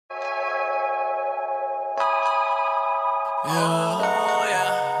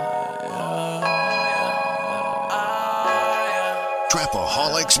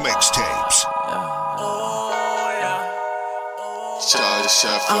Trapaholics mixtapes.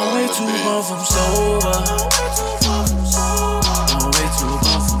 I'm way too far from sober. I'm way too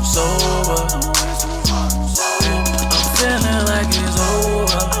far from sober. I'm feeling like it's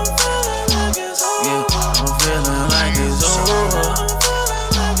over. Yeah, I'm feeling like it's over.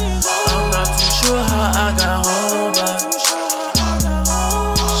 I'm not too sure how I got home, but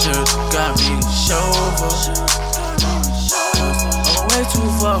shit got me sober. I'm way too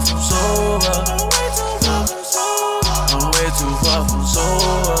far from sober. I'm way too far from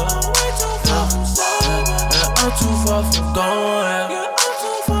sober. I'm too far from going.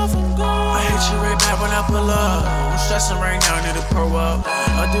 I hit you right back when I pull up. I'm stressing right now, need to pro up.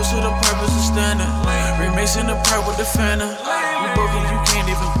 I do to the purpose of standing. Remixing the perk with the phantom. You broken, you can't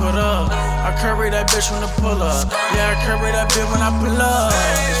even put up. I carry that bitch when I pull up. Yeah, I carry that bitch when I pull up.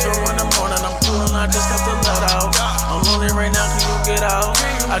 It's 4 in the morning, I'm coolin', I just got the let out. I'm lonely right now, can you get out?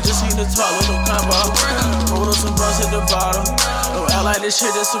 I just need to talk, little combo. Roll up some bus at the bottom. Don't act like this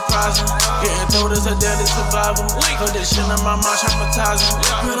shit is surprising. Getting through this a deadly survival. Put this shit in my mind, traumatizing.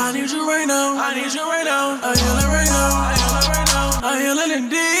 Girl, I need you right now. I need you right now. I heal it right now. I heal it right now. I heal it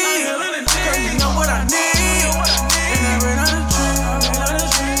indeed. Girl, you know what I need. And I ran out of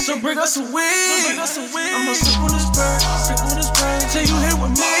dreams. So bring us a weed. I'ma sip on this bird. Till you here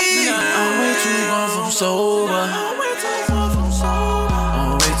with me. I'm way too far from sober. I'm way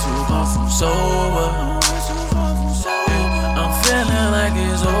too far from sober. I'm feeling like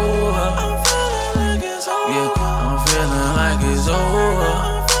it's over. Yeah, I'm feeling like it's over.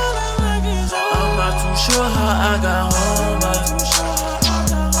 I'm not too sure how I got home, but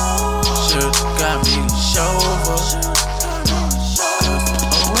shit got me sober.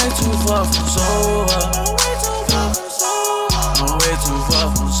 I'm way too far from sober. I'm way too far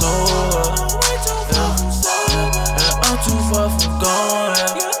from sober. I'm too far from going.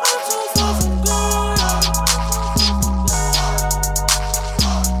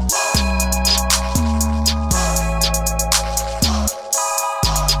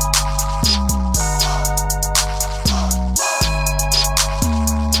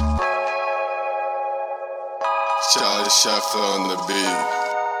 Charlie Sheffer on the beat.